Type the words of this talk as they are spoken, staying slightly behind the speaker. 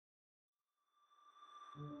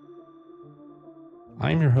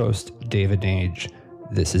I'm your host, David Nage.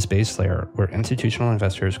 This is Base Layer, where institutional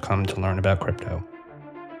investors come to learn about crypto.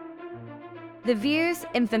 The views,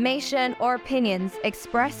 information, or opinions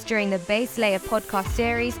expressed during the Base Layer podcast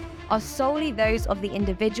series are solely those of the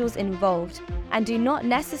individuals involved and do not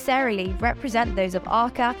necessarily represent those of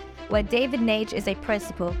Arca, where David Nage is a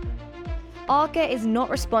principal. Arca is not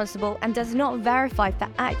responsible and does not verify the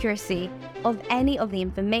accuracy of any of the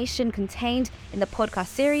information contained in the podcast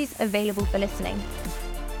series available for listening.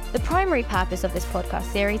 The primary purpose of this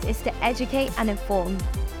podcast series is to educate and inform.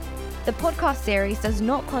 The podcast series does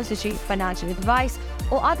not constitute financial advice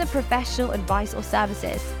or other professional advice or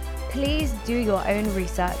services. Please do your own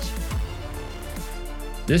research.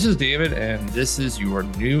 This is David, and this is your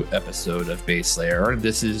new episode of Base Layer.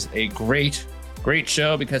 This is a great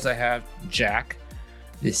show because I have Jack,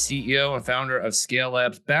 the CEO and founder of Skale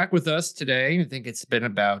Labs, back with us today. I think it's been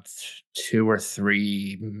about 2 or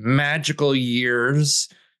 3 magical years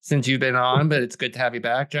since you've been on, but it's good to have you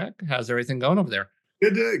back, Jack. How's everything going over there?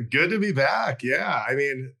 Good to be back. Yeah. I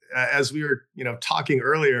mean, as we were, talking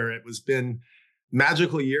earlier, it was been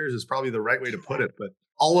magical years is probably the right way to put it. But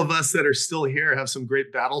all of us that are still here have some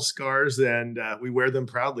great battle scars, and we wear them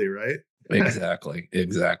proudly, right?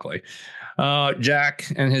 Exactly.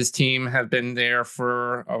 Jack and his team have been there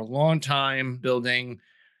for a long time building.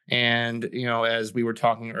 And, as we were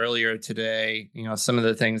talking earlier today, some of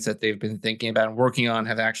the things that they've been thinking about and working on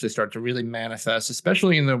have actually started to really manifest,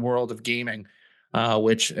 especially in the world of gaming.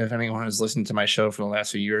 Which, if anyone has listened to my show for the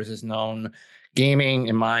last few years, has known gaming,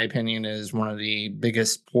 in my opinion, is one of the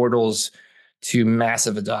biggest portals to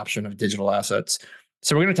massive adoption of digital assets.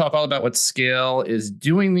 So we're going to talk all about what Skale is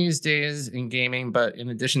doing these days in gaming. But in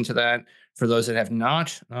addition to that, for those that have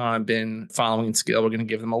not been following Skale, we're going to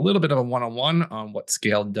give them a little bit of a one-on-one on what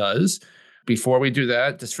Skale does. Before we do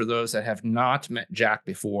that, just for those that have not met Jack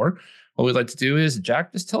before, what we'd like to do is,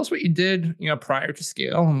 Jack, just tell us what you did, prior to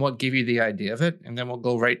Skale and what gave you the idea of it. And then we'll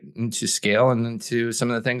go right into Skale and into some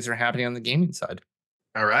of the things that are happening on the gaming side.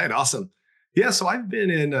 All right. Awesome. Yeah. So I've been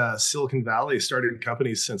in Silicon Valley, started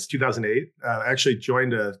companies since 2008. I actually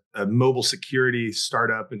joined a mobile security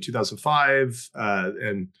startup in 2005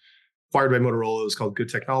 and acquired by Motorola. It was called Good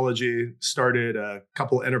Technology. Started a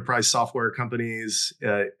couple enterprise software companies,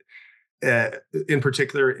 in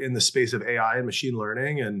particular in the space of AI and machine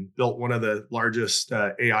learning, and built one of the largest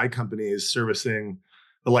AI companies servicing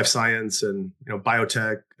the life science and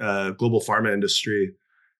biotech, global pharma industry.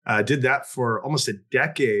 Did that for almost a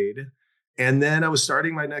decade. And then I was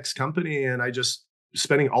starting my next company, and I just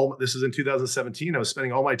this is in 2017, I was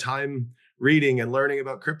spending all my time reading and learning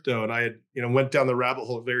about crypto. And I had, went down the rabbit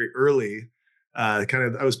hole very early. I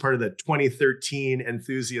was part of the 2013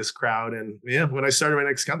 enthusiast crowd. And when I started my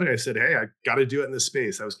next company, I said, hey, I got to do it in this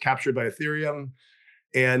space. I was captured by Ethereum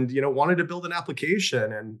and, wanted to build an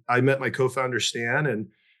application. And I met my co-founder, Stan, and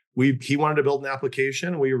he wanted to build an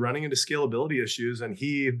application. We were running into scalability issues. And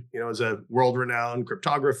he, is a world-renowned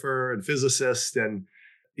cryptographer and physicist and,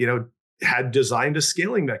 had designed a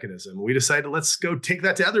scaling mechanism. We decided, let's go take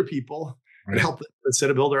that to other people and help them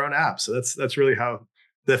instead of build our own app. So that's really how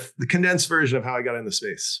the condensed version of how I got in the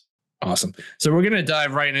space. Awesome. So we're going to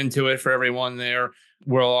dive right into it for everyone there.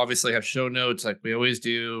 We'll obviously have show notes like we always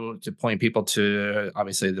do to point people to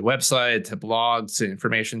obviously the website, to blogs, to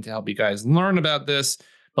information to help you guys learn about this.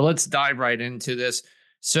 But let's dive right into this.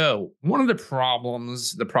 So one of the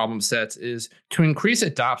problem sets is to increase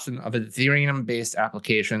adoption of Ethereum-based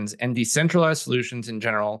applications and decentralized solutions in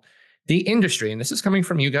general. The industry, and this is coming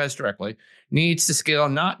from you guys directly, needs to scale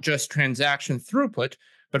not just transaction throughput,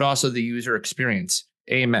 but also the user experience.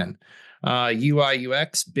 Amen. UI,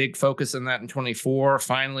 UX, big focus on that in 24.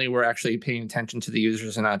 Finally, we're actually paying attention to the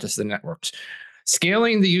users and not just the networks.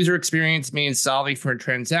 Scaling the user experience means solving for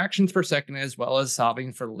transactions per second, as well as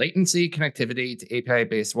solving for latency, connectivity to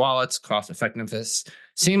API-based wallets, cost effectiveness,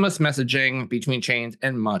 seamless messaging between chains,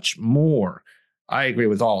 and much more. I agree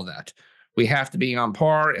with all of that. We have to be on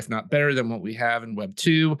par, if not better than what we have in Web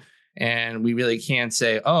 2. And we really can't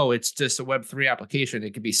say, oh, it's just a Web 3 application.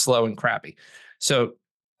 It could be slow and crappy. So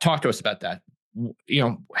talk to us about that.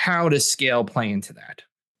 How does Skale play into that?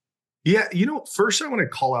 Yeah, first I want to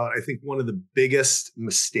call out, I think one of the biggest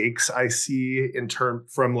mistakes I see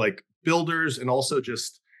from like builders and also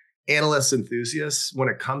just analysts, enthusiasts, when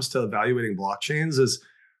it comes to evaluating blockchains is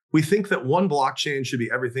we think that one blockchain should be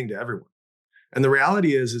everything to everyone. And the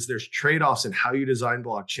reality is there's trade-offs in how you design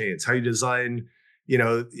blockchains, how you design,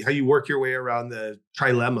 how you work your way around the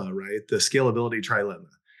trilemma, right? The scalability trilemma.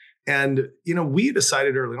 And, we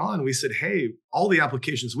decided early on, we said, hey, all the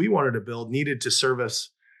applications we wanted to build needed to service,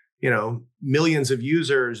 millions of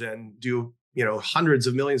users and do, hundreds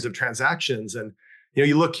of millions of transactions. And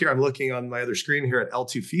You look here, I'm looking on my other screen here at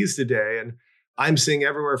L2 fees today, and I'm seeing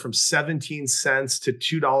everywhere from 17 cents to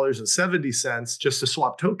 $2.70 just to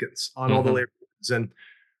swap tokens on all the layers. And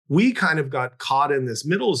we kind of got caught in this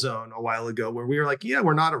middle zone a while ago where we were like, yeah,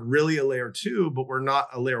 we're not really a layer 2, but we're not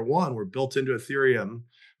a layer 1. We're built into Ethereum.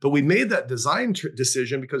 But we made that design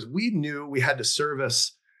decision because we knew we had to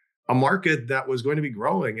service a market that was going to be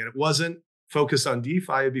growing. And it wasn't focused on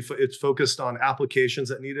DeFi. It's focused on applications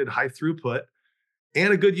that needed high throughput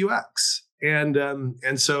and a good UX. And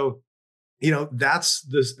so, that's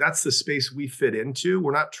the space we fit into.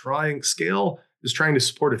 We're not Scale is trying to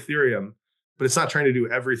support Ethereum, but it's not trying to do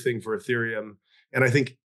everything for Ethereum. And I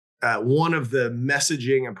think one of the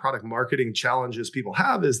messaging and product marketing challenges people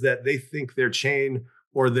have is that they think their chain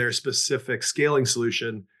or their specific scaling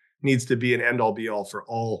solution needs to be an end all be all for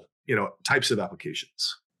all, types of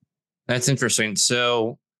applications. That's interesting.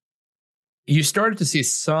 So you started to see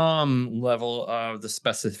some level of the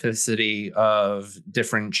specificity of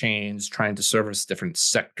different chains trying to service different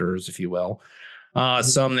sectors, if you will.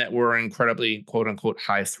 Some that were incredibly, quote unquote,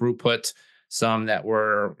 high throughput, some that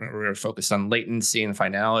were focused on latency and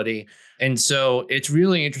finality. And so it's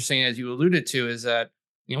really interesting, as you alluded to, is that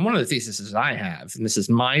one of the theses I have, and this is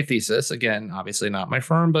my thesis, again, obviously not my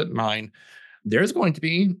firm, but mine, there's going to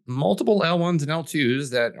be multiple L1s and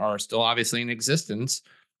L2s that are still obviously in existence.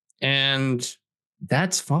 And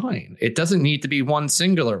that's fine. It doesn't need to be one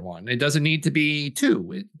singular one. It doesn't need to be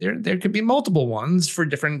two. There could be multiple ones for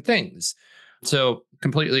different things. So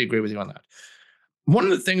completely agree with you on that. One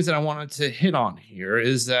of the things that I wanted to hit on here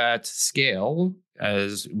is that Scale,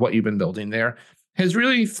 as what you've been building there, has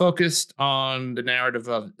really focused on the narrative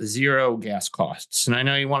of zero gas costs. And I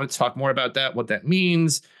know you want to talk more about that, what that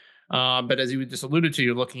means. But as you just alluded to,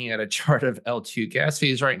 you're looking at a chart of L2 gas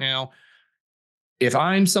fees right now. If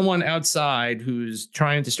I'm someone outside who's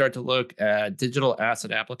trying to start to look at digital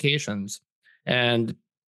asset applications, and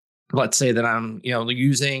let's say that I'm,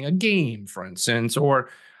 using a game, for instance, or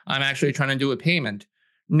I'm actually trying to do a payment.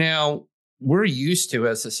 Now, we're used to,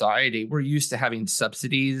 as society, we're used to having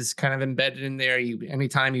subsidies kind of embedded in there.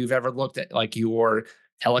 Anytime you've ever looked at like your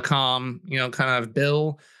telecom, kind of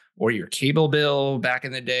bill or your cable bill back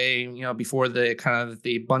in the day, before the kind of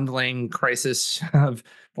the bundling crisis of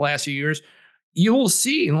the last few years, you will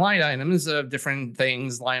see line items of different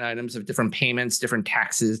things, line items of different payments, different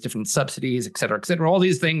taxes, different subsidies, et cetera, all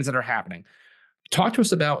these things that are happening. Talk to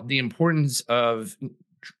us about the importance of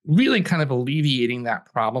really kind of alleviating that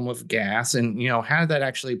problem with gas and, how that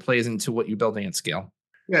actually plays into what you're building at Scale.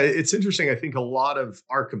 Yeah, it's interesting. I think a lot of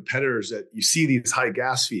our competitors that you see these high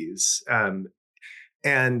gas fees, and,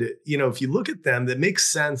 if you look at them, that makes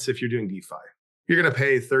sense if you're doing DeFi. You're going to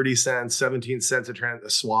pay 30 cents, 17 cents a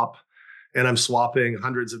swap, and I'm swapping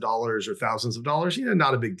hundreds of dollars or thousands of dollars,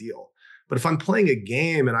 not a big deal. But if I'm playing a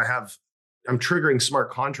game and I'm triggering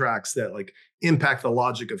smart contracts that like impact the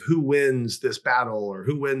logic of who wins this battle or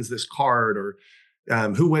who wins this card or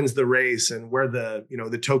who wins the race and where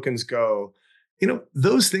the tokens go,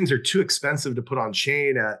 those things are too expensive to put on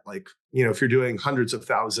chain at if you're doing hundreds of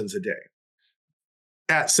thousands a day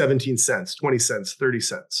at 17 cents, 20 cents, 30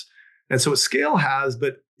 cents. And so what Scale has,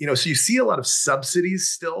 but so you see a lot of subsidies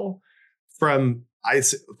still I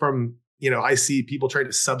see people trying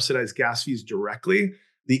to subsidize gas fees directly.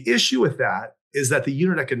 The issue with that is that the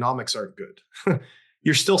unit economics aren't good.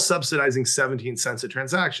 You're still subsidizing 17 cents a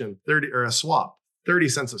transaction, 30 or a swap, 30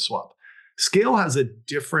 cents a swap. Scale has a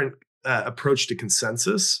different approach to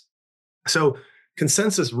consensus. So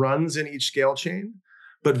consensus runs in each Scale chain,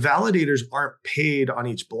 but validators aren't paid on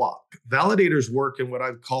each block. Validators work in what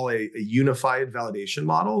I call a unified validation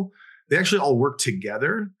model. They actually all work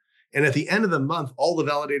together. And at the end of the month, all the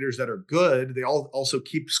validators that are good, they all also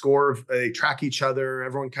keep score. They track each other.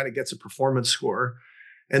 Everyone kind of gets a performance score.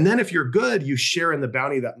 And then if you're good, you share in the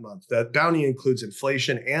bounty that month. That bounty includes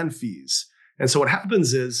inflation and fees. And so what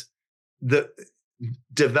happens is the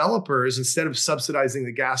developers, instead of subsidizing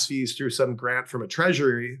the gas fees through some grant from a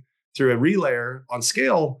treasury, through a relayer on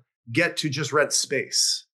Scale, get to just rent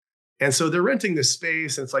space. And so they're renting this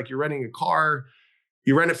space, and it's like you're renting a car.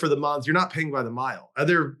 You rent it for the month. You're not paying by the mile.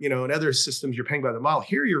 In other systems, you're paying by the mile.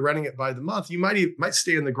 Here, you're renting it by the month. You might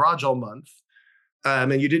stay in the garage all month,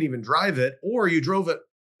 and you didn't even drive it, or you drove it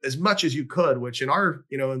as much as you could, which in our,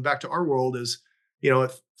 and back to our world is,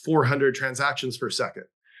 at 400 transactions per second.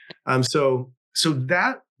 So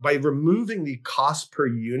that by removing the cost per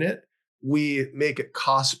unit, we make it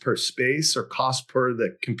cost per space or cost per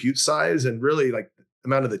the compute size, and really like the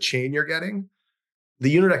amount of the chain you're getting. The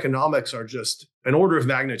unit economics are just an order of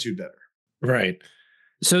magnitude better. Right.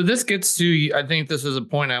 So this gets to, I think this is a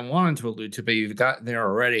point I wanted to allude to, but you've got there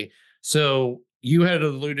already. So you had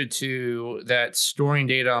alluded to that storing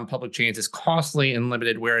data on public chains is costly and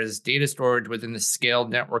limited, whereas data storage within the scaled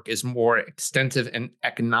network is more extensive and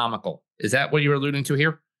economical. Is that what you were alluding to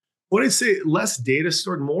here? When I say less data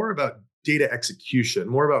stored, more about data execution,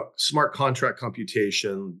 more about smart contract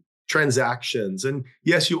computation, transactions. And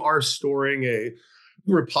yes, you are storing a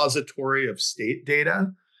repository of state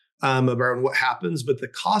data about what happens, but the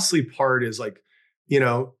costly part is like,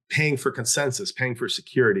 paying for consensus, paying for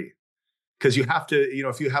security. Because you have to,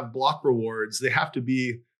 if you have block rewards, they have to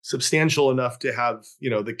be substantial enough to have,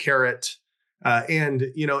 the carrot, and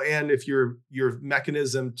if your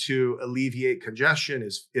mechanism to alleviate congestion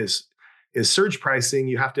is surge pricing,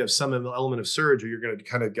 you have to have some element of surge, or you're going to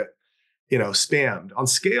kind of get, spammed. On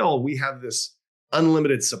Scale, we have this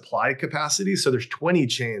unlimited supply capacity, so there's 20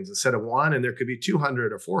 chains instead of one, and there could be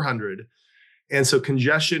 200 or 400. And so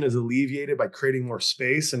congestion is alleviated by creating more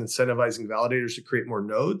space and incentivizing validators to create more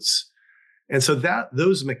nodes. And so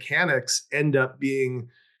those mechanics end up being,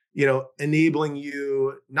 enabling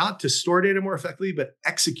you not to store data more effectively, but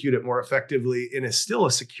execute it more effectively in still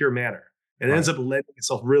a secure manner. And it ends up lending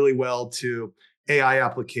itself really well to AI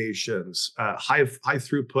applications, high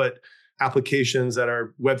throughput applications that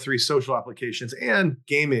are Web3 social applications, and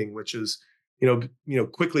gaming, which is,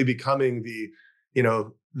 quickly becoming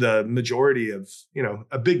the majority of,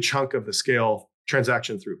 a big chunk of the Scale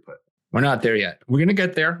transaction throughput. We're not there yet. We're going to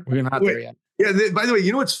get there. We're not there yet. Yeah. By the way,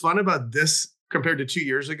 what's fun about this compared to 2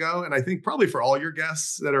 years ago? And I think probably for all your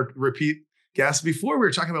guests that are repeat guests, before we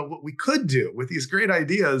were talking about what we could do with these great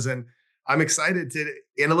ideas. And I'm excited to,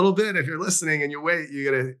 in a little bit, if you're listening and you wait,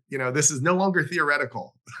 you're going to, this is no longer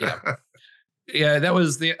theoretical. Yeah. Yeah, that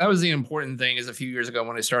was the important thing. Is a few years ago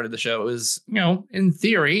when I started the show, it was, in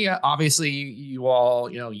theory, obviously you all,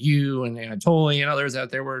 you and Anatoly and others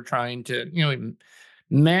out there were trying to,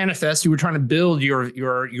 manifest. You were trying to build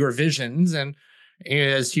your visions, and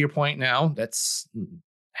as to your point now, that's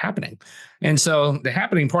happening. And so the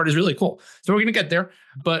happening part is really cool. So we're going to get there.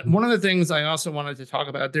 But one of the things I also wanted to talk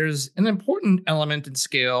about, there's an important element in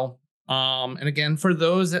Scale. And again, for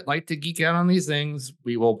those that like to geek out on these things,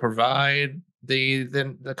 we will provide the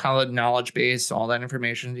kind of knowledge base, all that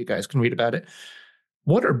information. You guys can read about it.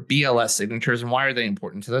 What are BLS signatures and why are they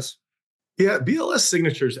important to this? Yeah, BLS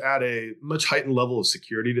signatures add a much heightened level of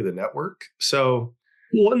security to the network. So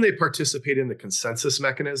one, they participate in the consensus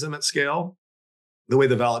mechanism at Scale, the way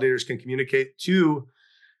the validators can communicate. Two,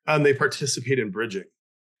 they participate in bridging.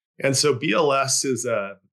 And so BLS is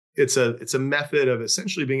it's a method of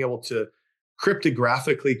essentially being able to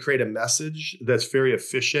cryptographically create a message that's very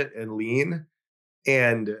efficient and lean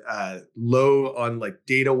and low on like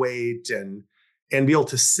data weight, and be able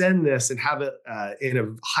to send this and have it in a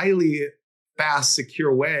highly fast,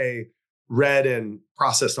 secure way read and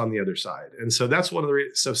processed on the other side. And so that's one of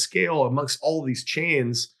the so Scale, amongst all of these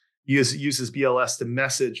chains, uses BLS to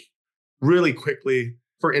message really quickly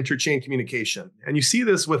for interchain communication. And you see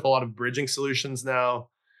this with a lot of bridging solutions now.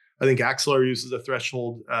 I think Axelar uses a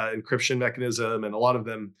threshold encryption mechanism, and a lot of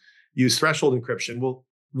them use threshold encryption. Well,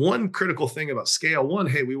 one critical thing about Scale,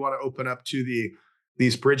 hey, we want to open up to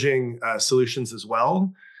these bridging solutions as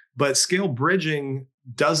well. But Scale bridging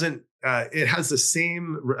doesn't, it has the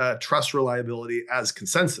same trust reliability as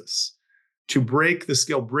consensus. To break the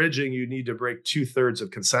Scale bridging, you need to break 2/3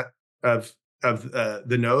 of consent of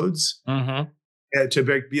the nodes. To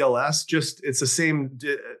break BLS, it's the same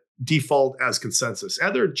default as consensus.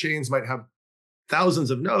 Other chains might have thousands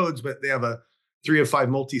of nodes, but they have a 3 of 5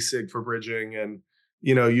 multi-sig for bridging, and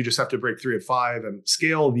you just have to break 3 of 5. And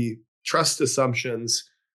Scale, the trust assumptions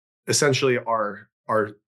essentially are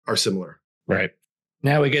similar. Right.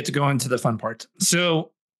 Now we get to go into the fun part.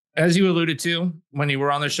 So as you alluded to, when you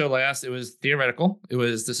were on the show last, it was theoretical. It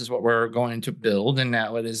was, this is what we're going to build. And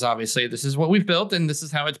now it is obviously, this is what we've built and this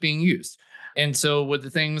is how it's being used. And so with the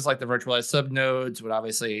things like the virtualized subnodes, with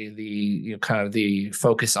obviously the kind of the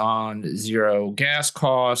focus on zero gas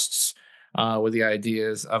costs, with the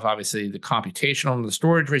ideas of obviously the computational and the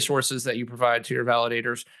storage resources that you provide to your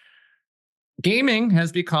validators, gaming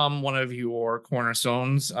has become one of your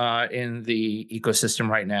cornerstones in the ecosystem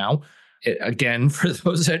right now. Again, for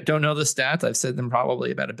those that don't know the stats, I've said them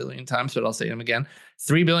probably about 1 billion times, but I'll say them again.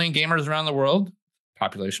 3 billion gamers around the world.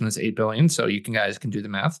 Population is 8 billion, so you guys can do the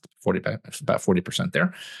math. About 40%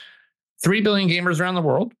 there. 3 billion gamers around the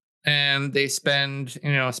world, and they spend,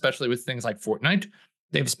 especially with things like Fortnite,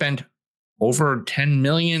 they've spent over 10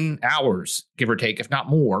 million hours, give or take, if not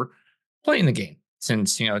more, playing the game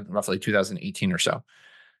since roughly 2018 or so.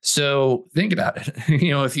 So think about it.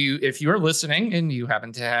 If you're listening and you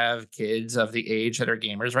happen to have kids of the age that are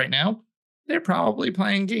gamers right now, they're probably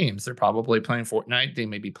playing games. They're probably playing Fortnite. They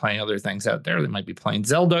may be playing other things out there. They might be playing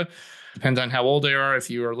Zelda. Depends on how old they are. If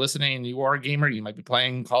you are listening and you are a gamer, you might be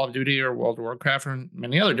playing Call of Duty or World of Warcraft or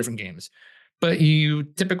many other different games. But you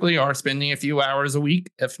typically are spending a few hours a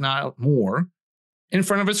week, if not more, in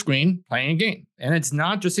front of a screen playing a game. And it's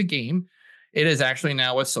not just a game. It is actually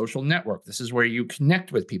now a social network. This is where you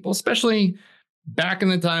connect with people, especially back in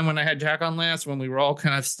the time when I had Jack on last, when we were all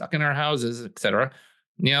kind of stuck in our houses, etc.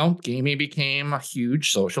 Gaming became a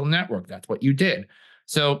huge social network. That's what you did.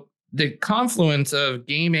 So the confluence of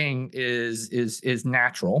gaming is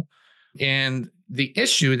natural. And the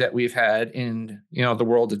issue that we've had in the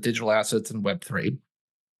world of digital assets and Web3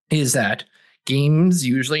 is that games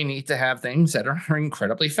usually need to have things that are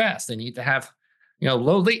incredibly fast. They need to have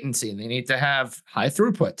low latency. They need to have high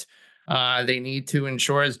throughput. They need to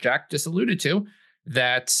ensure, as Jack just alluded to,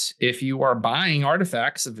 that if you are buying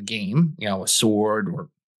artifacts of a game, a sword or a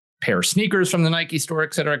pair of sneakers from the Nike store,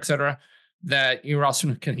 et cetera, that you're also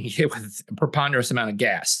going to hit with a preponderance amount of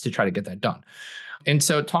gas to try to get that done. And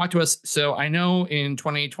so talk to us. So I know in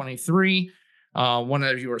 2023, one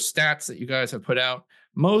of your stats that you guys have put out,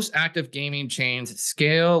 most active gaming chains,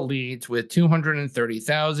 Scale leads with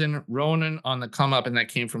 230,000, Ronin on the come up, and that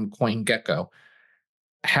came from CoinGecko.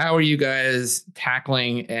 How are you guys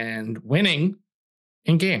tackling and winning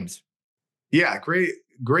in games? Yeah, great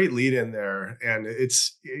lead in there. And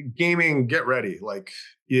it's gaming, get ready. Like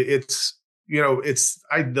it's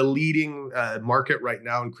the leading market right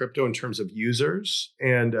now in crypto in terms of users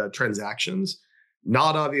and transactions,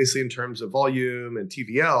 not obviously in terms of volume and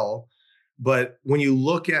TVL. But when you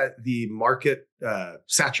look at the market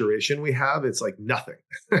saturation we have, it's like nothing.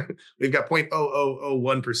 We've got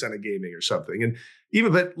 0.0001% of gaming or something. And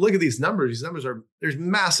but look at these numbers. There's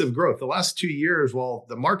massive growth. The last 2 years, while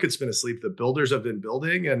the market's been asleep, the builders have been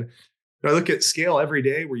building. And I look at Scale every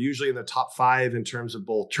day. We're usually in the top 5 in terms of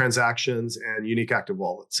both transactions and unique active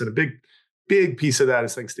wallets. And a big piece of that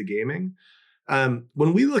is thanks to gaming.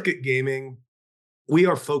 When we look at gaming, we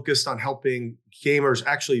are focused on helping gamers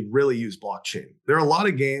actually really use blockchain. There are a lot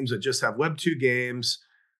of games that just have Web2 games.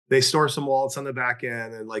 They store some wallets on the back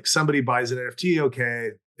end, and like somebody buys an NFT,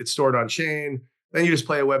 okay, it's stored on chain. Then you just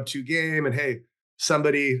play a Web2 game, and hey,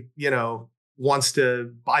 somebody, wants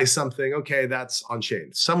to buy something, okay, that's on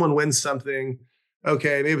chain. Someone wins something,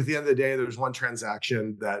 okay, maybe at the end of the day, there's one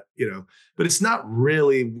transaction that, but it's not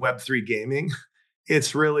really Web3 gaming.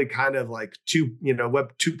 It's really kind of like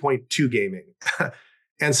Web 2.2 gaming.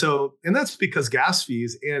 And that's because gas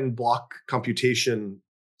fees and block computation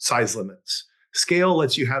size limits. Scale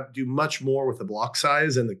lets you do much more with the block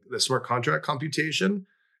size and the smart contract computation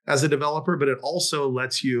as a developer, but it also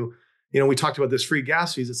lets you, we talked about this free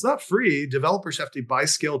gas fees. It's not free. Developers have to buy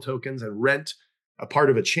Scale tokens and rent a part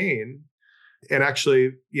of a chain. And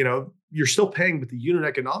actually, you're still paying, but the unit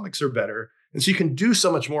economics are better. And so you can do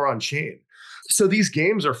so much more on chain. So these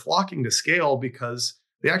games are flocking to Scale because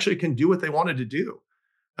they actually can do what they wanted to do.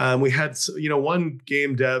 We had, one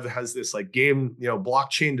game dev has this like game,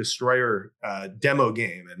 blockchain destroyer demo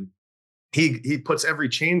game, and he puts every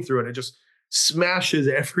chain through it and it just smashes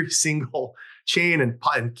every single chain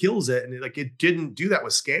and kills it. And it didn't do that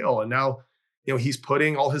with Scale. And now, he's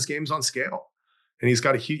putting all his games on Scale, and he's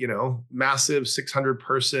got a huge, massive 600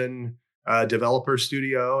 person developer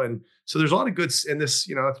studio. And so there's a lot of good in this,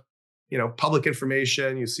 public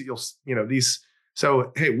information. These.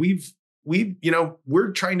 So, hey,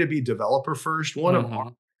 we're trying to be developer first. One of our,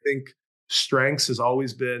 I think, strengths has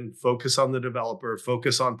always been focus on the developer,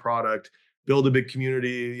 focus on product, build a big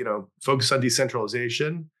community, focus on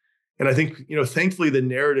decentralization. And I think, thankfully the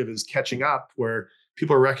narrative is catching up where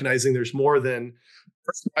people are recognizing there's more than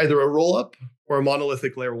either a roll-up or a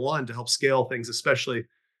monolithic layer 1 to help scale things, especially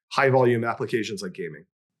high volume applications like gaming.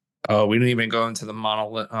 Oh, we didn't even go into the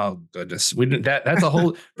monolith. Oh goodness, we didn't. That's a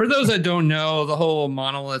whole. For those that don't know, the whole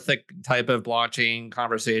monolithic type of blockchain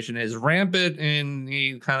conversation is rampant in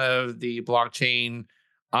the kind of the blockchain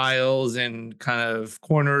aisles and kind of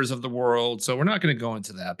corners of the world. So we're not going to go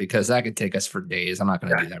into that because that could take us for days. I'm not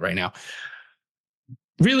going to do that right now.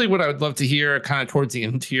 Really, what I would love to hear, kind of towards the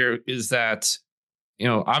end here, is that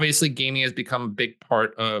obviously gaming has become a big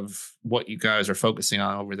part of what you guys are focusing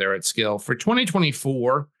on over there at Scale for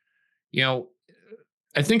 2024. I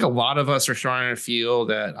think a lot of us are starting to feel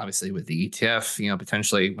that obviously with the ETF,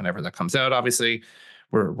 potentially whenever that comes out, obviously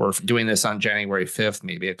we're doing this on January 5th.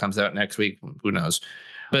 Maybe it comes out next week. Who knows?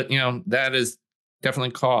 But, that has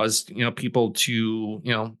definitely caused, people to,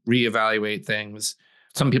 reevaluate things.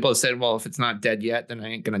 some people have said, well, if it's not dead yet, then I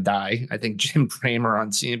ain't going to die. I think Jim Cramer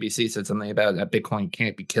on CNBC said something about that Bitcoin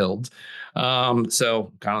can't be killed.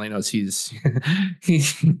 So Connolly knows he's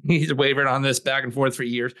wavered on this back and forth for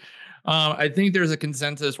years. I think there's a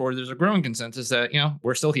consensus, or there's a growing consensus that,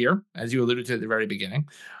 we're still here, as you alluded to at the very beginning.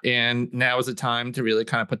 And now is the time to really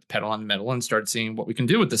kind of put the pedal on the metal and start seeing what we can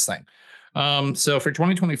do with this thing. So for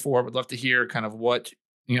 2024, we'd love to hear kind of what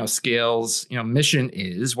Scale's mission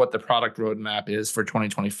is, what the product roadmap is for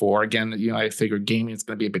 2024. Again, I figured gaming is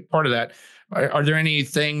going to be a big part of that. Are there any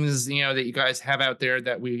things that you guys have out there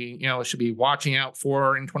that we should be watching out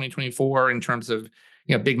for in 2024 in terms of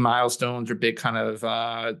big milestones or big kind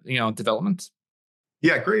of developments?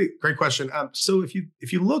 Yeah, great question. So if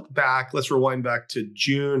you look back, let's rewind back to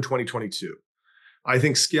June 2022. I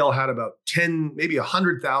think Scale had about 10, maybe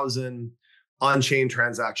 100,000 on-chain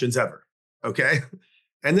transactions ever. Okay.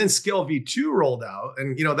 And then Scale V2 rolled out,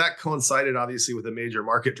 and that coincided obviously with a major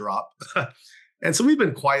market drop. And so we've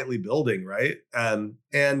been quietly building, right? And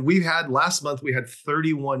last month we had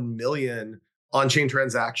 31 million on-chain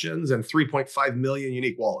transactions and 3.5 million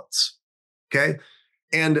unique wallets. Okay.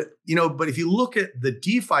 And but if you look at the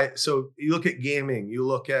DeFi, so you look at gaming, you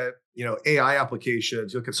look at AI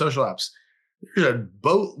applications, you look at social apps, there's a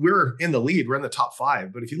boat. We're in the lead, we're in the top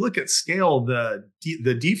 5. But if you look at Scale, the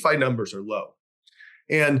DeFi numbers are low.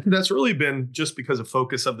 And that's really been just because of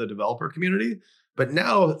focus of the developer community. But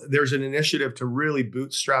now there's an initiative to really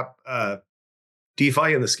bootstrap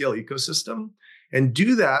DeFi in the Scale ecosystem, and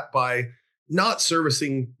do that by not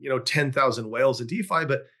servicing 10,000 whales in DeFi,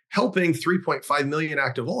 but helping 3.5 million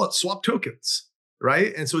active wallets swap tokens,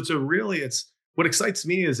 right? And so it's what excites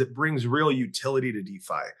me is it brings real utility to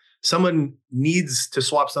DeFi. Someone needs to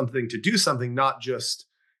swap something to do something, not just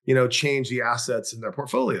change the assets in their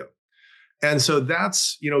portfolio. And so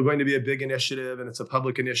that's, going to be a big initiative, and it's a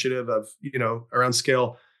public initiative of, around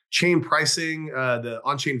Scale. Chain pricing, the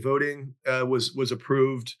on-chain voting was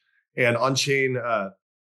approved, and on-chain,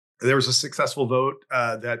 there was a successful vote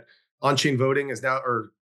that on-chain voting is now,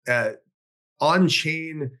 or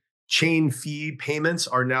on-chain chain fee payments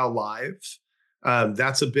are now live.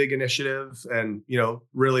 That's a big initiative, and,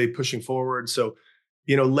 really pushing forward. So,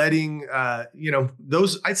 letting,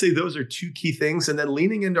 those, I'd say those are 2 key things, and then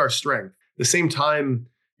leaning into our strength. At the same time,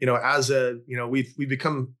 we've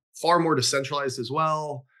become far more decentralized as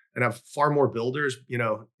well, and have far more builders,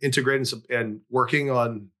 integrated and working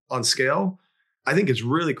on Scale. I think it's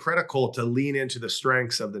really critical to lean into the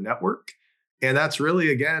strengths of the network. And that's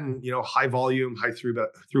really, again, high volume, high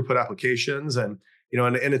throughput applications, and,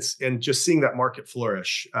 and just seeing that market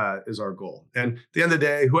flourish is our goal. And at the end of the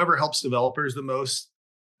day, whoever helps developers the most,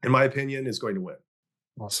 in my opinion, is going to win.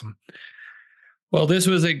 Awesome. Well, this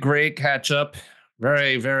was a great catch up,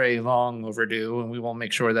 very, very long overdue, and we will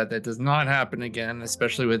make sure that does not happen again,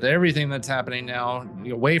 especially with everything that's happening now,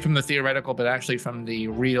 away from the theoretical, but actually from the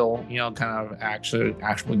real, kind of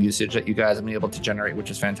actual usage that you guys have been able to generate,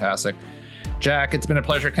 which is fantastic. Jack, it's been a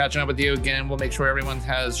pleasure catching up with you again. We'll make sure everyone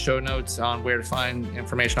has show notes on where to find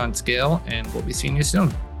information on Scale, and we'll be seeing you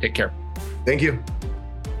soon. Take care. Thank you.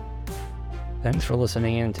 Thanks for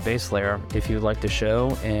listening in to Base Layer. If you like the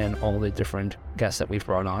show and all the different guests that we've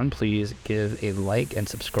brought on, please give a like and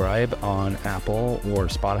subscribe on Apple or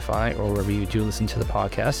Spotify or wherever you do listen to the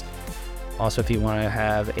podcast. Also, if you want to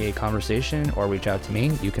have a conversation or reach out to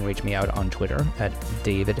me, you can reach me out on Twitter at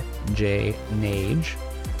DavidJNage,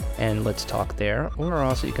 and let's talk there. Or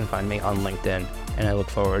also you can find me on LinkedIn, and I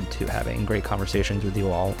look forward to having great conversations with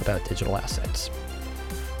you all about digital assets.